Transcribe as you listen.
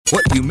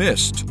What you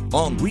missed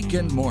on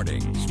Weekend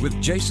Mornings with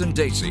Jason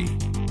Dacey.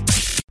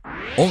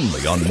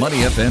 Only on Money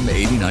FM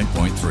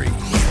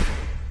 89.3.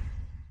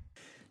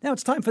 Now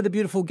it's time for the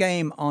beautiful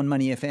game on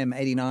Money FM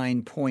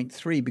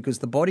 89.3 because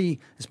the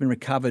body has been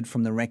recovered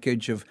from the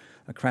wreckage of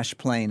a crashed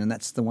plane, and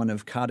that's the one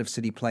of Cardiff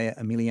City player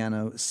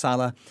Emiliano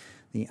Sala,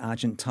 the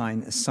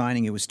Argentine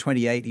signing who was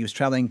 28. He was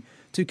travelling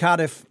to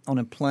Cardiff on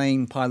a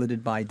plane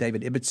piloted by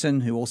David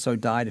Ibbotson, who also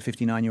died, a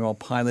 59-year-old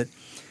pilot,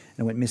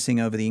 and went missing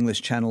over the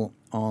English Channel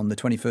on the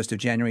 21st of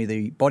January.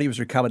 The body was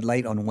recovered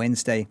late on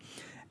Wednesday,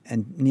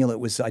 and Neil, it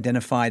was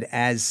identified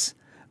as,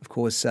 of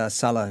course,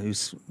 Sala,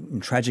 who's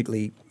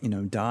tragically,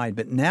 died.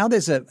 But now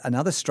there's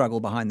another struggle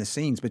behind the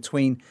scenes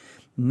between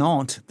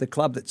Nantes, the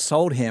club that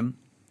sold him,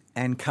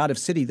 and Cardiff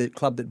City, the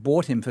club that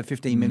bought him for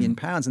 £15 million.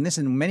 And this,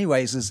 in many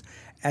ways, is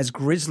as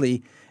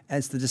grisly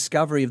as the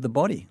discovery of the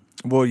body.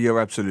 Well, you're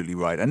absolutely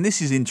right. And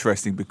this is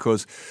interesting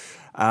because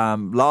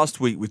last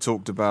week we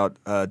talked about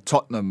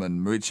Tottenham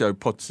and Mauricio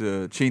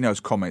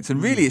Pochettino's comments.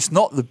 And really, it's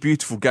not the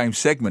beautiful game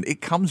segment.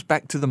 It comes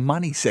back to the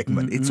money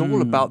segment. It's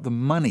all about the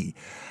money.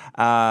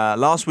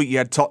 Last week you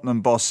had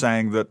Tottenham boss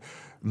saying that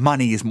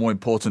money is more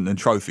important than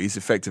trophies,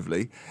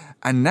 effectively.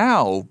 And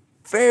now,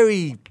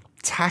 very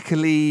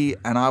tackily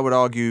and I would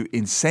argue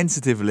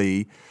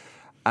insensitively,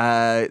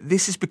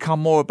 this has become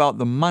more about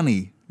the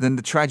money than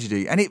the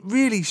tragedy. And it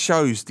really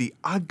shows the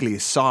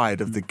ugliest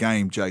side of the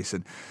game,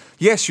 Jason.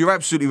 Yes, you're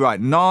absolutely right.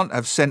 Nantes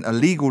have sent a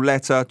legal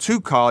letter to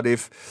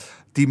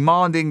Cardiff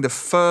demanding the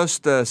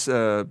first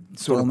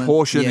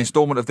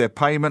instalment of their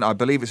payment. I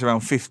believe it's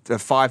around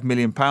 £5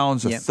 million,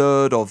 a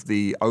third of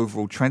the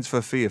overall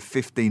transfer fee of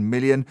 £15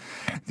 million.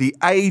 The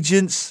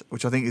agents,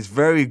 which I think is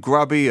very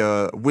grubby,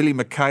 Willie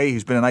McKay,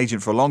 who's been an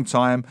agent for a long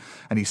time,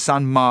 and his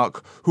son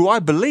Mark, who I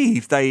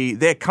believe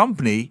their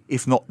company,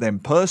 if not them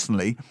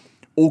personally,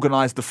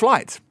 organised the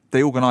flight.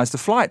 They organised the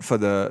flight for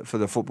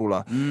the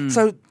footballer.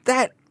 So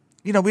that,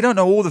 we don't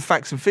know all the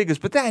facts and figures,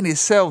 but that in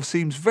itself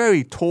seems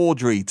very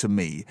tawdry to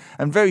me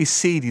and very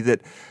seedy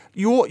that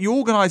you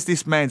organise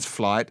this man's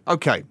flight.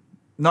 Okay,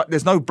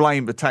 there's no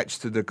blame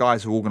attached to the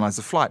guys who organised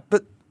the flight,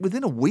 but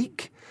within a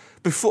week,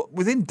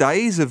 within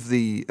days of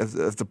the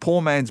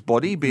poor man's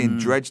body being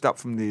dredged up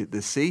from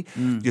the sea,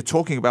 you're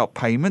talking about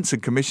payments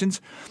and commissions.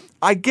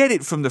 I get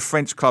it from the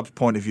French club's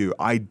point of view.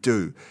 I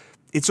do.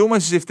 It's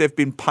almost as if they've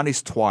been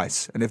punished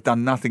twice and they've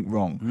done nothing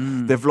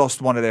wrong. They've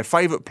lost one of their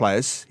favourite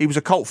players. He was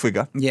a cult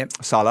figure,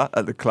 Sala,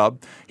 at the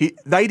club.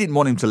 They didn't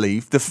want him to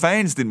leave. The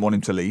fans didn't want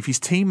him to leave. His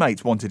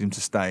teammates wanted him to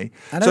stay.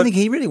 I don't think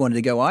he really wanted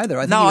to go either.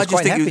 I think he was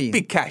quite happy. It was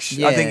big cash.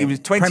 Yeah. I think he was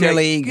 28, Premier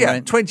League,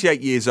 right? 28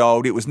 years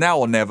old. It was now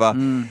or never.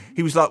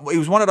 He was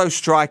one of those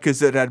strikers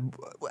that had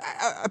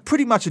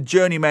pretty much a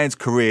journeyman's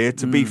career,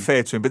 to be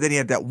fair to him. But then he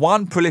had that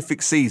one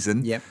prolific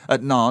season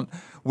at Nantes,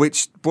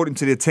 which brought him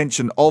to the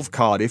attention of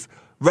Cardiff.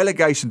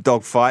 Relegation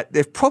dogfight.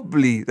 They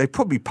probably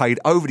paid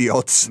over the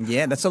odds.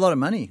 Yeah, that's a lot of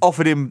money.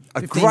 Offered him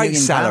a great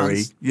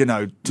salary,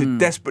 to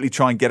desperately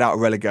try and get out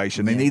of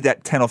relegation. They need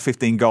that 10 or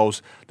 15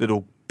 goals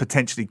that'll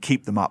potentially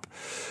keep them up.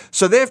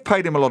 So they've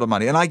paid him a lot of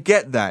money, and I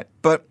get that.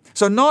 But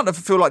so Nantes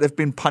feel like they've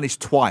been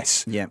punished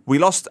twice. Yeah. We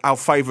lost our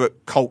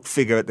favourite cult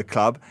figure at the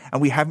club,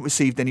 and we haven't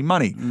received any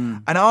money.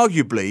 And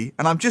arguably,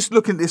 and I'm just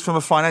looking at this from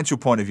a financial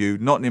point of view,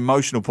 not an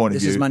emotional point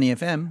of view. This is Money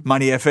FM.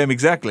 Money FM,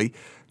 exactly.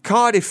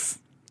 Cardiff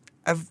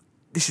have...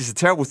 This is a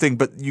terrible thing,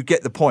 but you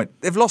get the point.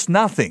 They've lost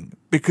nothing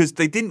because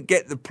they didn't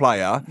get the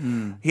player.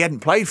 He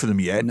hadn't played for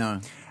them yet.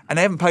 No. And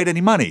they haven't paid any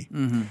money.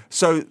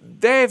 So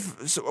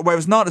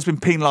whereas Nantes has been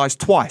penalised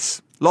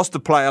twice. Lost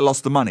the player,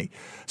 lost the money.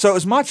 So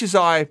as much as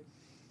I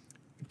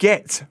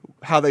get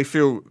how they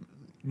feel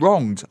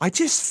wronged, I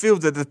just feel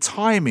that the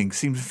timing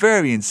seems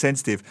very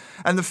insensitive.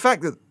 And the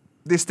fact that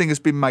this thing has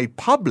been made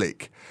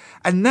public,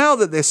 and now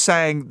that they're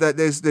saying that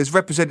there's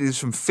representatives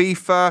from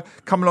FIFA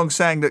come along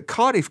saying that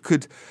Cardiff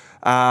could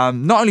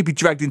not only be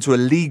dragged into a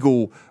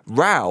legal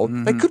row,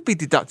 they could be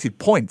deducted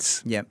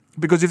points. Yep.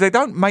 Because if they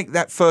don't make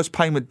that first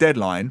payment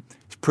deadline,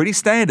 it's pretty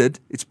standard,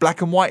 it's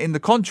black and white in the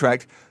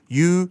contract,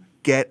 you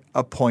get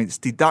a points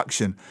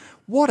deduction.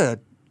 What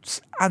a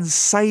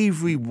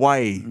unsavoury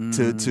way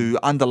to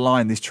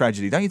underline this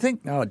tragedy, don't you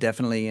think? Oh,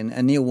 definitely.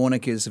 And Neil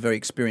Warnock is a very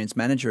experienced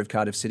manager of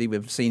Cardiff City.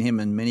 We've seen him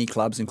in many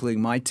clubs,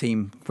 including my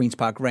team, Queen's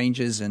Park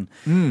Rangers, and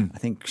I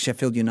think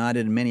Sheffield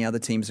United and many other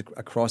teams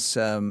across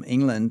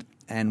England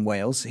and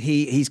Wales.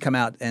 He's come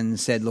out and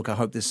said, look, I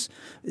hope this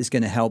is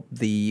going to help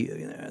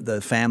the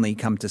family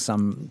come to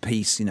some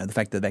peace, the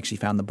fact that they've actually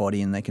found the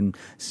body and they can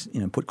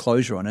put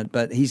closure on it.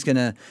 But he's going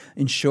to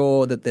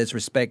ensure that there's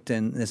respect,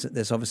 and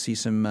there's obviously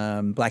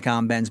some black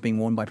armbands being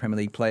worn by Premier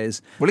League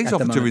players. Well, he's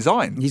offered to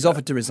resign. He's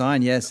offered to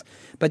resign, yes.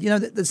 But,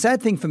 the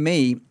sad thing for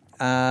me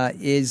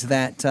is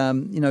that,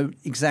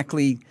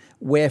 exactly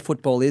where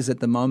football is at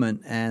the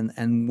moment and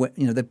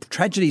the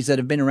tragedies that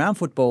have been around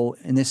football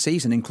in this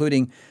season,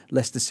 including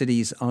Leicester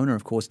City's owner,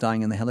 of course,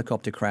 dying in the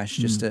helicopter crash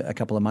just a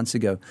couple of months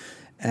ago.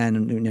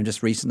 And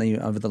just recently,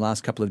 over the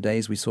last couple of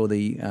days, we saw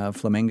the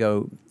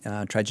Flamengo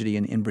tragedy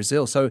in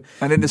Brazil.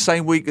 And in the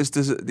same week as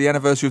the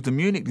anniversary of the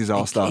Munich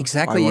disaster.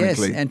 Exactly,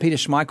 ironically. yes. And Peter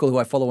Schmeichel, who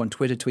I follow on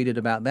Twitter, tweeted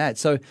about that.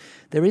 So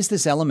there is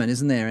this element,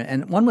 isn't there?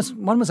 And one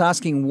was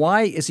asking,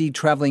 why is he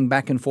travelling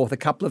back and forth a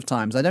couple of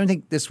times? I don't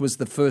think this was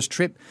the first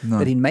trip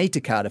that he made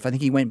to Cardiff. I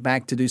think he went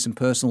back to do some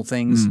personal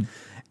things.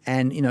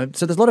 And,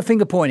 so there's a lot of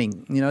finger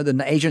pointing.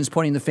 The agent's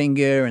pointing the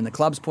finger and the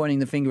club's pointing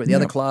the finger at the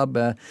other club.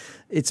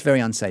 It's very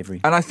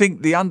unsavoury. And I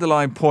think the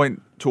underlying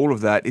point to all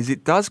of that is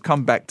it does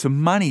come back to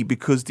money,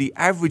 because the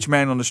average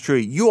man on the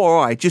street, you or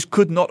I, just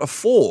could not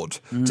afford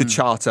to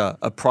charter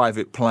a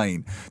private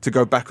plane to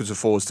go backwards and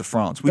forwards to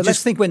France. But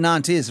let's think where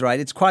Nantes is, right?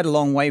 It's quite a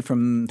long way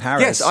from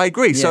Paris. Yes, I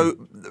agree. Yeah.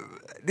 So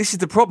this is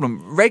the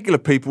problem. Regular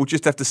people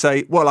just have to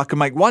say, well, I can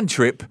make one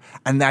trip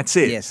and that's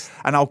it. Yes.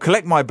 And I'll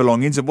collect my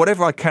belongings, and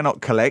whatever I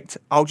cannot collect,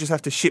 I'll just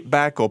have to ship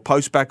back or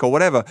post back or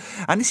whatever.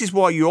 And this is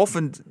why you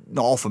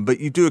not often, but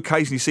you do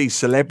occasionally see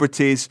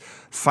celebrities,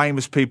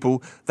 famous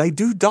people, they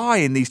do die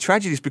in these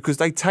tragedies because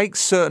they take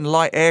certain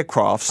light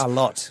aircrafts. A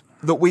lot.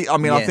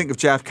 I think of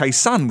JFK's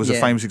son was a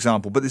famous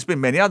example, but there's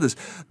been many others.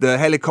 The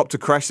helicopter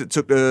crash that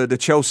took the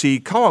Chelsea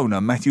co-owner,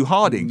 Matthew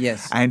Harding,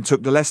 and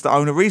took the Leicester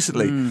owner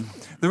recently.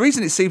 The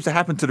reason it seems to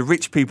happen to the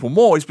rich people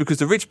more is because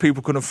the rich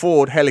people can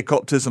afford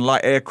helicopters and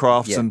light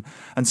aircrafts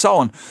and so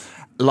on.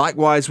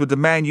 Likewise with the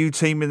Man U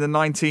team in the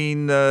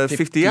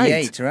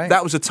 1958. Right?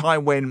 That was a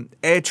time when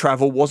air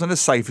travel wasn't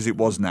as safe as it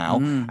was now,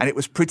 and it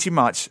was pretty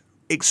much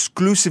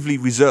exclusively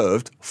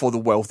reserved for the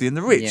wealthy and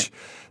the rich.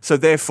 So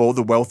therefore,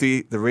 the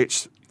wealthy, the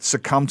rich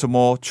succumb to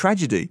more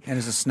tragedy. And it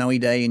was a snowy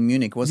day in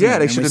Munich, wasn't it?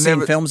 They should have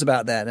never films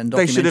about that and documentaries.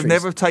 They should have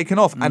never taken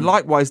off. And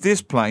likewise,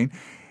 this plane,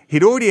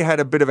 he'd already had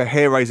a bit of a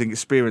hair-raising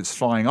experience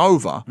flying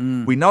over.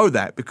 We know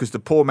that because the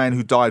poor man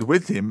who died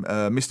with him,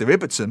 Mr.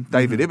 Ibbotson,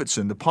 David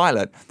Ibbotson, the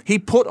pilot, he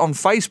put on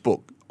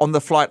Facebook on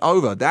the flight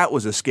over. That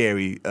was a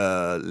scary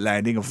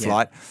landing of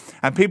flight.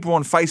 And people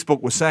on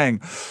Facebook were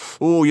saying,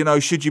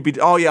 should you be...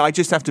 I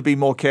just have to be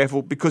more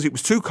careful because it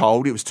was too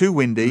cold, it was too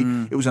windy,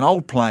 it was an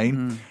old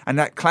plane, and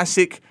that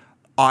classic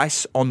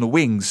ice on the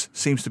wings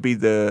seems to be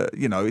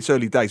it's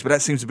early days, but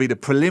that seems to be the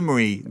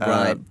preliminary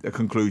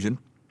conclusion.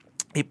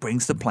 It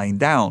brings the plane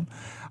down.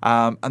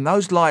 And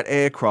those light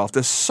aircraft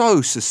are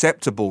so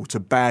susceptible to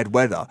bad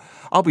weather.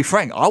 I'll be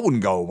frank, I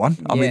wouldn't go on one.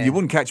 I mean, you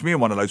wouldn't catch me on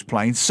one of those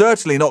planes.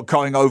 Certainly not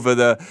going over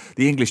the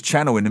English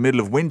Channel in the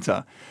middle of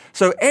winter.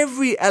 So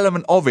every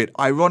element of it,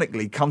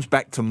 ironically, comes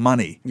back to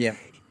money. Yeah.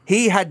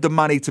 He had the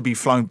money to be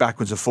flown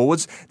backwards and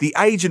forwards. The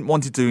agent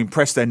wanted to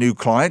impress their new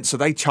client, so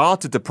they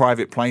chartered the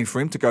private plane for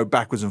him to go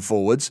backwards and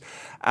forwards.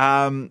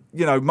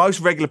 Most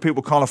regular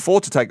people can't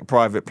afford to take a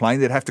private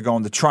plane. They'd have to go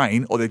on the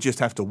train or they'd just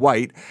have to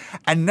wait.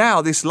 And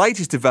now this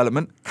latest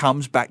development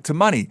comes back to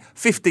money.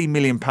 £15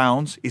 million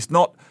is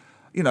not...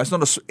 it's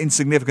not an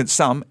insignificant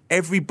sum.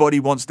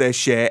 Everybody wants their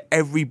share.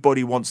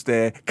 Everybody wants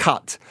their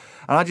cut.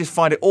 And I just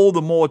find it all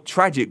the more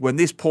tragic when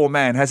this poor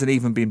man hasn't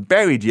even been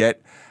buried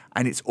yet,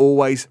 and it's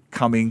always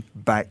coming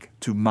back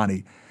to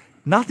money.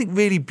 Nothing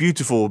really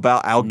beautiful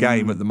about our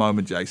game at the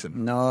moment,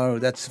 Jason. No,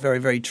 that's very,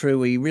 very true.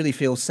 We really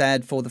feel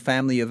sad for the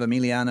family of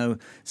Emiliano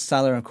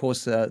Sala. Of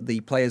course,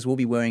 the players will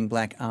be wearing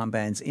black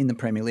armbands in the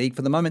Premier League.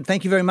 For the moment,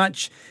 thank you very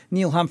much,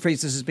 Neil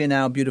Humphreys. This has been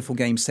our Beautiful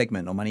Game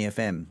segment on Money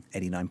FM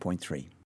 89.3.